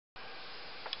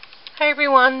Hi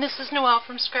everyone, this is Noelle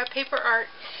from Scrap Paper Art,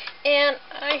 and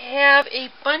I have a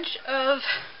bunch of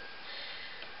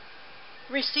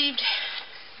received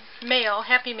mail,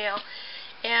 happy mail,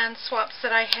 and swaps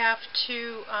that I have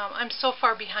to, I'm so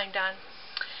far behind on.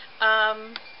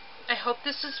 I hope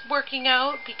this is working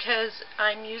out because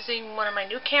I'm using one of my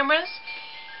new cameras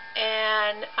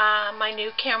and my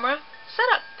new camera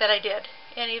setup that I did.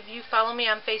 Any of you follow me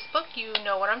on Facebook, you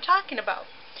know what I'm talking about.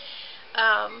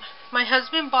 My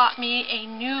husband bought me a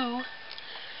new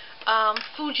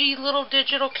Fuji little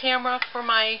digital camera for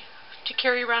to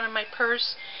carry around in my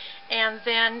purse, and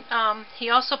then he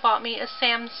also bought me a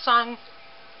Samsung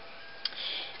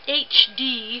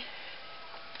HD.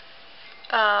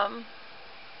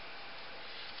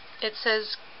 It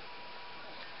says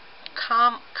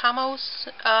Camos.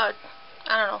 I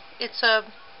don't know. It's a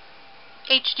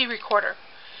HD recorder,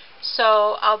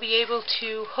 so I'll be able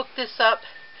to hook this up,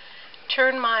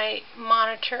 turn my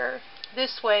monitor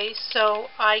this way so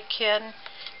I can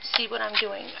see what I'm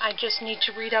doing. I just need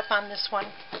to read up on this one.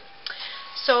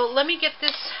 So let me get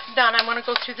this done. I want to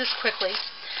go through this quickly.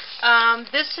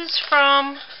 This is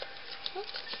from,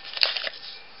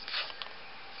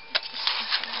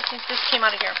 I think this came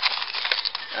out of here.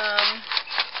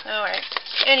 Alright.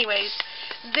 Anyways,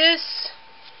 this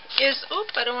is,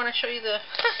 I don't want to show you the,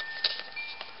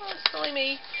 oh, silly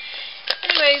me.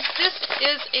 Anyways, this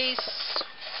is a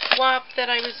swap that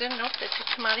I was in. Nope, that did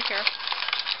come out of here.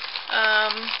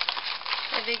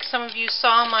 I think some of you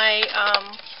saw my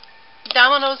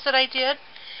dominoes that I did,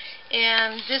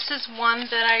 and this is one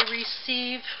that I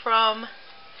received from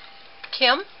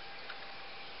Kim.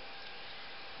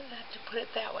 I have to put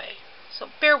it that way. So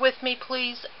bear with me,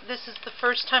 please. This is the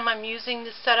first time I'm using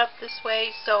this setup this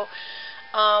way, so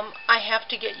I have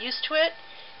to get used to it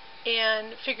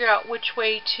and figure out which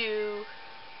way to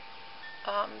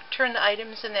turn the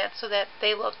items in that so that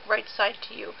they look right side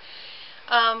to you.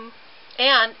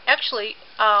 And actually,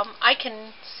 I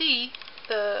can see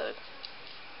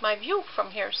my view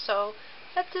from here, so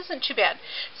that isn't too bad.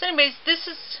 So anyways, this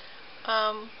is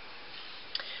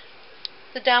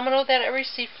the domino that I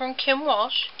received from Kim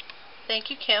Walsh. Thank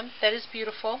you, Kim. That is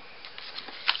beautiful.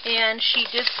 And she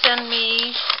did send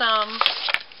me some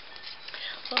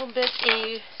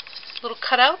little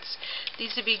cutouts.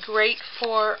 These would be great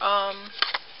for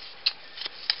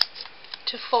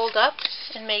to fold up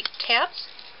and make tabs,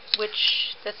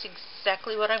 which that's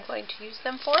exactly what I'm going to use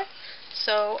them for.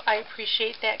 So I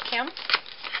appreciate that, Kim.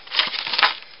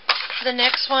 The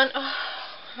next one,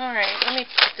 alright, let me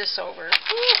put this over.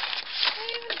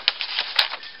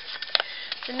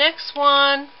 The next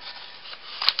one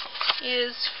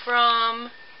is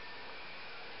from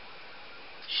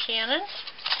Shannon,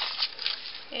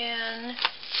 and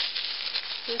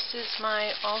this is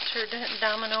my altered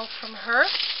domino from her.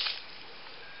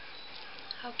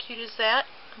 How cute is that?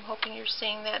 I'm hoping you're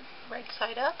seeing that right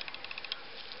side up.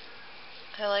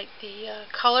 I like the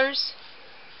colors.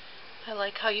 I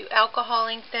like how you alcohol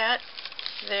ink that.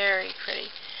 Very pretty.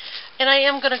 And I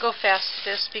am going to go fast with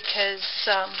this because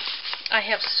I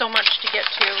have so much to get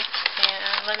to.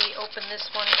 And let me open this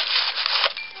one.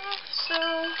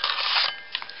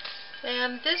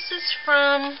 And this is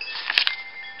from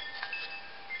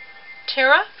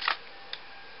Tara.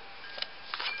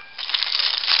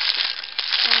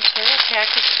 And Tara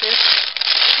packaged this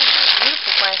in a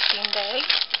beautiful glassine bag.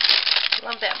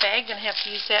 Love that bag. Gonna have to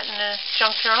use that in a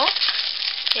junk journal.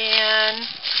 And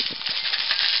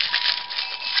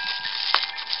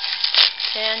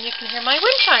you can hear my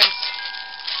wind chimes.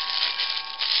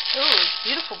 Ooh,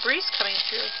 beautiful breeze coming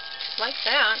through. Like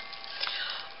that.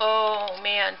 Oh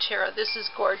man, Tara, this is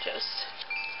gorgeous.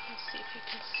 Let's see if you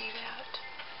can see that.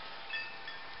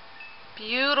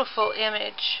 Beautiful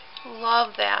image.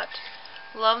 Love that.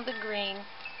 Love the green.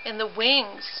 And the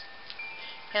wings.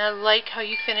 And I like how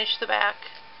you finish the back.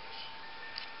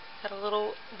 Got a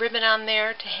little ribbon on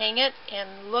there to hang it,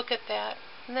 and look at that.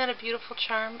 Isn't that a beautiful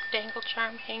charm, dangle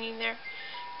charm hanging there?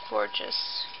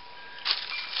 Gorgeous.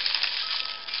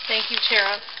 Thank you,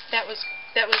 Tara. That was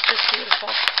just beautiful.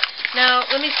 Now,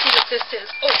 let me see what this is.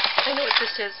 Oh, I know what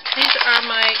this is. These are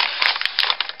my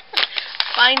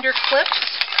binder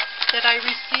clips that I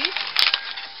received.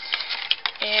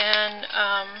 And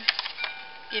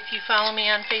if you follow me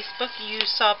on Facebook, you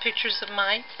saw pictures of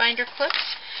my binder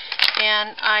clips.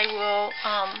 And I will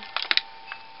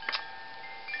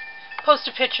post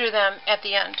a picture of them at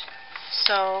the end.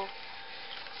 So,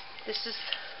 this is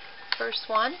the first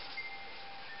one.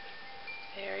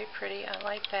 Very pretty. I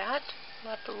like that.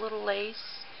 Love the little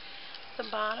lace at the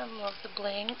bottom. Love the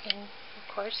bling. And, of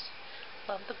course,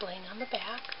 love the bling on the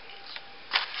back.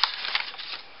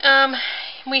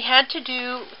 we had to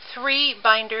do 3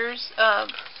 binders,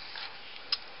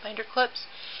 binder clips.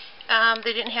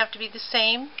 They didn't have to be the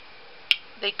same.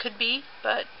 They could be,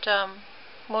 but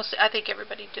I think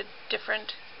everybody did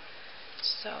different.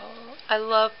 So I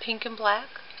love pink and black.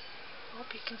 I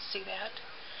hope you can see that.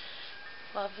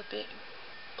 Love the big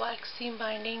black seam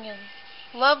binding and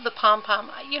love the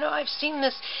pom-pom. You know, I've seen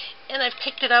this and I've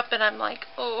picked it up and I'm like,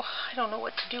 oh, I don't know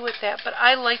what to do with that, but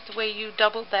I like the way you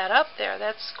doubled that up there.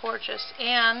 That's gorgeous.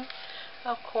 And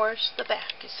of course the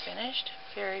back is finished.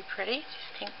 Very pretty.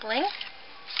 Pink bling.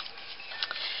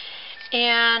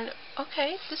 And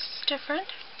okay, this is different.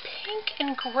 Pink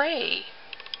and gray.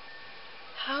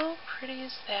 How pretty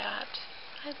is that?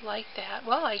 I like that.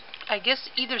 Well, I guess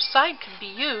either side could be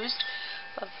used.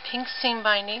 Love pink seam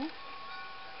binding.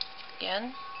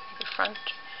 Again, either front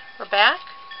or back,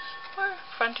 or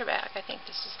front or back. I think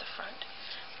this is the front.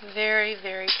 Very,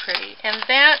 very pretty. And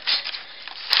that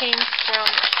came from,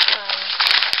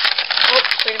 oh,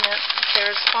 wait a minute.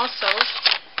 There's also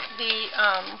the,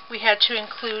 we had to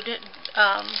include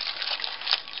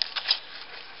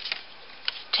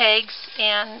tags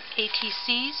and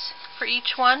ATCs for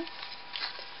each one.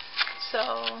 So,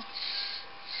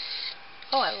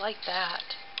 oh, I like that.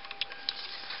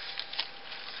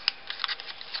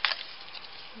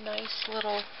 Nice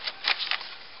little,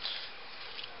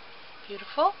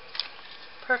 beautiful,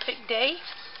 perfect day.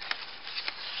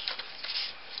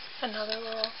 Another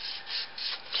little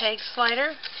tag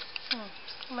slider. I'm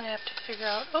going to have to figure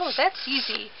out, oh, that's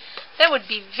easy. That would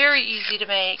be very easy to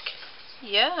make.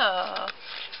 Yeah.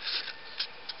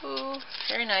 Ooh,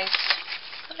 very nice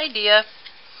idea.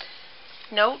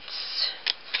 Notes.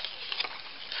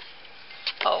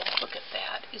 Oh, look at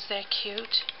that. Is that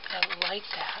cute? I like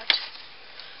that.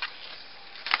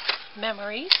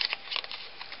 Memories.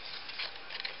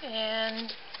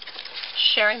 And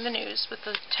sharing the news with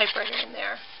the typewriter in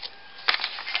there.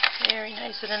 Very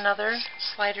nice. And another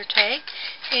slider tag.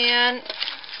 And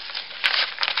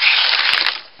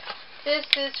this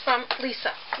is from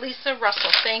Lisa. Lisa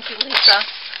Russell. Thank you, Lisa.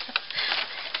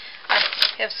 I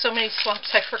have so many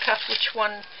swaps I forgot which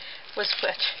one was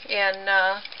which. And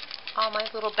all my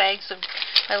little bags of,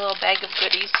 my little bag of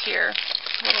goodies here.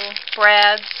 Little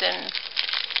brads and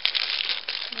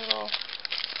little,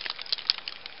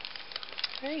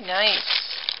 very nice.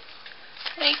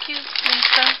 Thank you,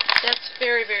 Lisa. That's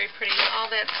very, very pretty. All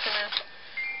that's gonna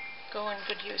go in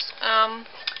good use.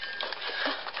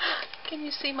 Can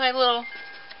you see my little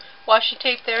washi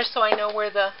tape there so I know where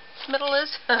the middle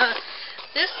is?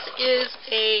 This is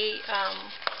a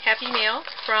Happy Mail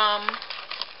from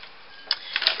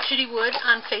Judy Wood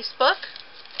on Facebook.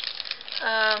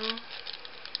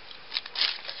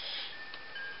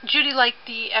 Judy liked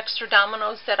the extra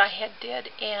dominoes that I had did,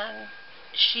 and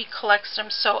she collects them,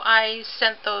 so I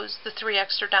sent those, the 3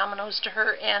 extra dominoes to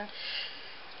her, and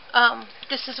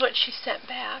this is what she sent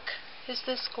back. Is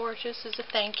this gorgeous? Is a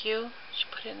thank you. She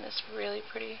put it in this really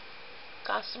pretty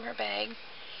gossamer bag.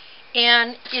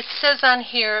 And it says on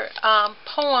here,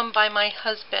 poem by my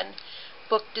husband,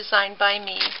 book designed by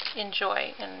me,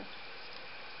 enjoy. And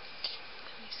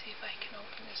let me see if I can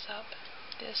open this up.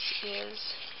 This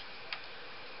is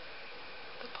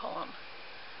the poem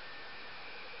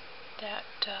that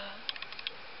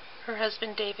her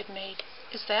husband David made.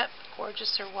 Is that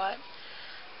gorgeous or what?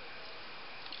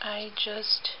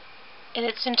 And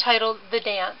it's entitled The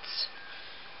Dance.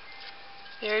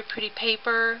 Very pretty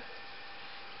paper.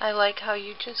 I like how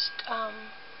you just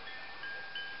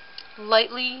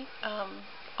lightly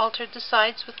altered the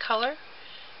sides with color,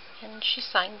 and she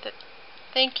signed it.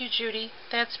 Thank you, Judy.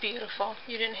 That's beautiful.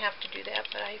 You didn't have to do that,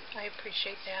 but I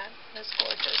appreciate that. That's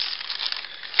gorgeous.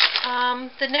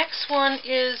 The next one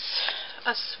is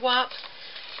a swap.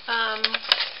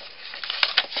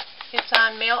 It's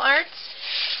on Mail Arts,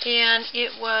 and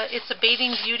it's a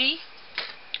Bathing Beauty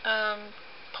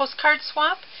postcard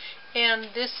swap, and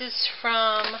this is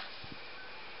from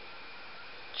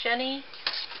Jenny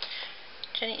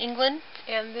England,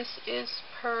 and this is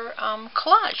her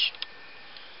collage.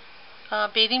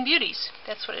 Bathing Beauties.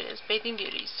 That's what it is. Bathing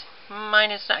Beauties.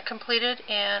 Mine is not completed,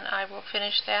 and I will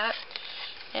finish that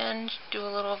and do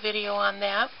a little video on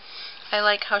that. I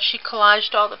like how she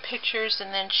collaged all the pictures,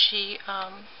 and then she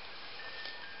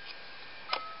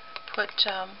put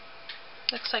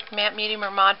looks like matte medium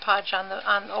or Mod Podge on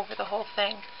over the whole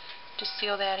thing to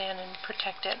seal that in and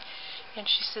protect it. And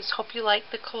she says, hope you like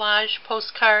the collage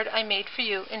postcard I made for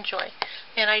you. Enjoy.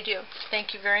 And I do.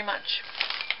 Thank you very much.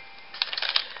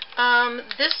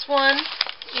 This one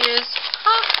is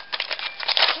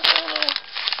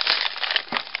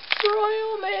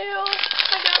Royal Mail.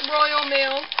 I got Royal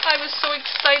Mail. I was so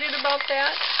excited about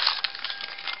that.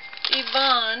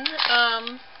 Yvonne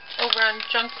over on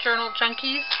Junk Journal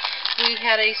Junkies. We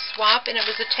had a swap, and it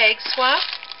was a tag swap,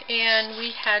 and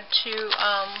we had to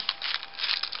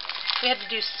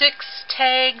do 6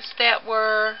 tags that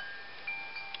were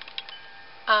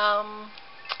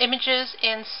images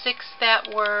and 6 that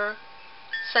were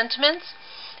sentiments,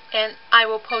 and I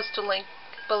will post a link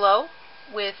below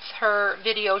with her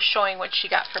video showing what she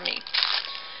got from me.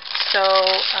 So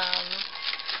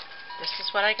this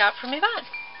is what I got from Yvonne.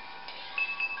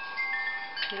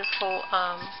 Beautiful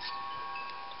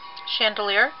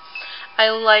chandelier. I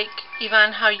like,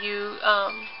 Yvonne, how you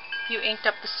inked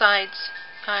up the sides.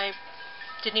 I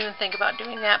didn't even think about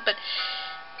doing that, but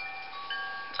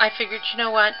I figured, you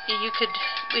know what, you could,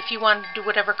 if you wanted to do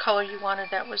whatever color you wanted,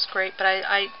 that was great. But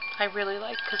I really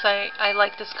like, because I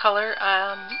like this color.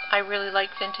 I really like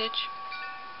vintage.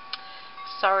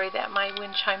 Sorry that my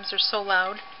wind chimes are so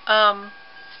loud. I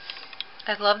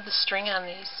love the string on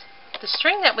these. The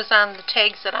string that was on the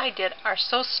tags that I did are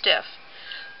so stiff.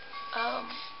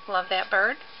 Love that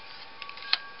bird.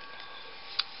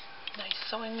 Nice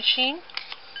sewing machine.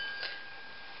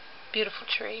 Beautiful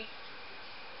tree.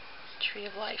 Tree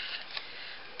of life.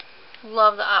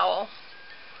 Love the owl.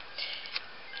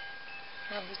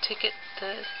 Love the tickets.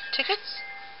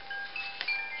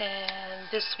 And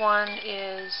this one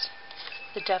is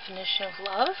the definition of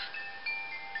love.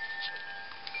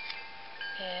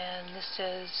 And this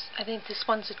is, I think this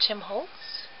one's a Tim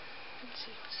Holtz. Let's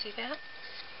see that?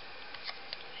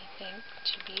 I think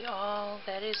to be all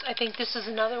that is. I think this is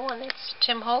another one that's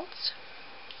Tim Holtz.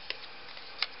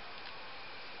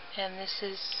 And this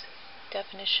is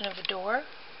definition of a door.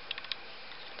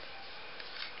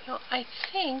 You know, I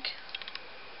think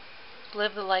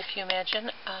live the life you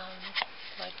imagine,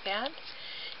 like that.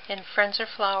 And friends are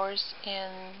flowers,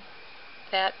 and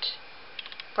that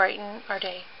brighten our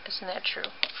day. Isn't that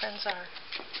true? Friends are,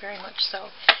 very much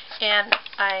so. And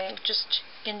I just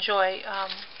enjoy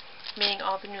meeting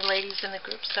all the new ladies in the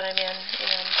groups that I'm in,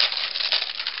 and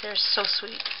they're so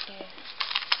sweet. Yeah.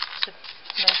 It's a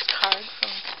nice card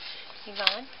from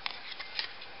Yvonne.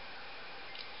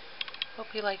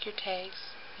 Hope you like your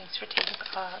tags. Thanks for taking.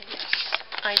 Yes,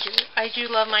 I do. I do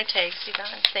love my tags,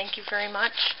 Yvonne. Thank you very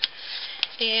much.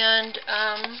 And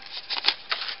some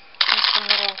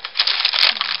little,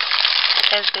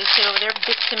 as they say over there,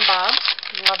 bits and bobs.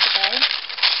 Love the bag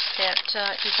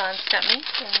that Yvonne sent me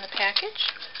in the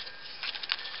package.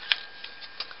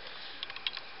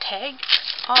 Tag.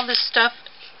 All this stuff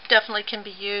definitely can be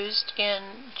used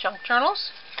in junk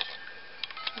journals.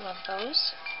 Love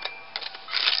those.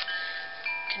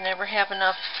 Can never have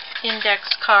enough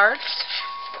index cards.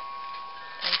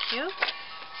 Thank you.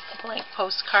 A blank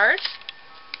postcard.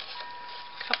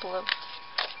 A couple of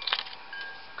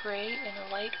gray and a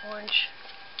light orange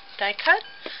die cut.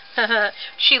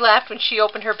 She laughed when she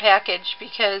opened her package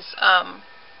because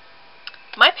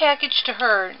my package to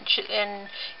her, and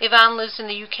Yvonne lives in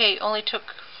the UK, only took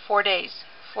 4 days,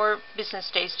 4 business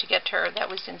days to get to her. That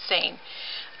was insane.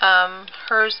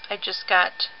 Hers I just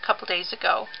got a couple days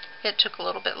ago. It took a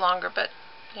little bit longer, but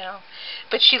you know.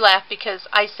 But she laughed because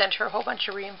I sent her a whole bunch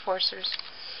of reinforcers.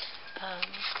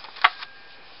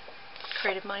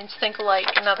 Creative Minds Think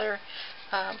Alike, another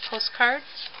postcard.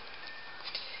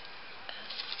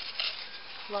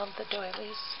 Love the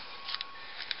doilies.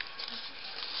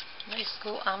 Nice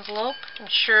little envelope. I'm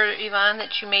sure, Yvonne,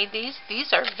 that you made these.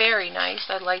 These are very nice.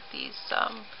 I like these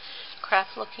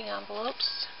craft-looking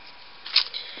envelopes.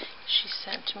 She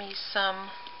sent me some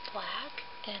black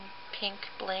and pink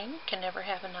bling. Can never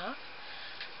have enough.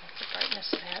 Like the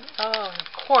brightness of that. Oh, and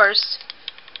of course,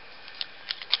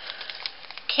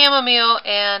 chamomile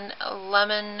and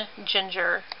lemon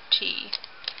ginger tea.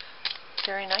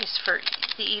 Very nice for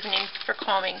the evening for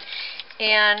calming.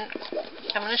 And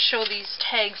I'm going to show these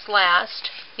tags last.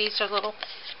 These are little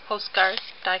postcard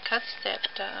die cuts that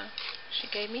she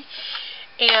gave me.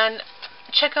 And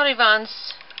check out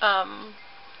Yvonne's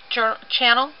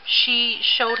channel. She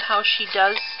showed how she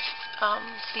does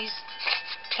these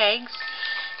tags.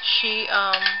 She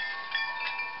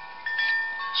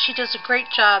does a great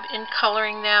job in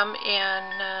coloring them,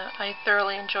 and I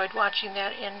thoroughly enjoyed watching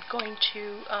that and going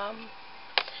to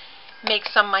make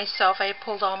some myself. I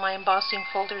pulled all my embossing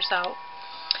folders out.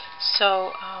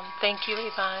 So thank you,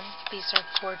 Yvonne. These are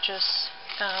gorgeous.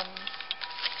 I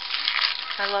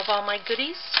love all my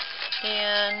goodies.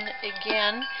 And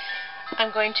again,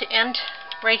 I'm going to end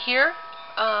right here.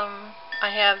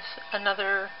 I have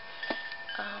another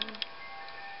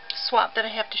swap that I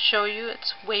have to show you.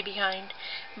 It's way behind,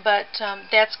 but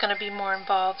that's going to be more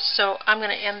involved. So I'm going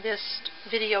to end this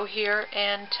video here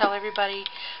and tell everybody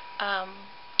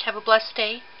have a blessed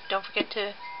day. Don't forget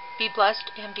to Be blessed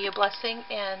and be a blessing,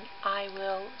 and I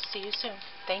will see you soon.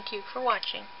 Thank you for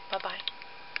watching. Bye-bye.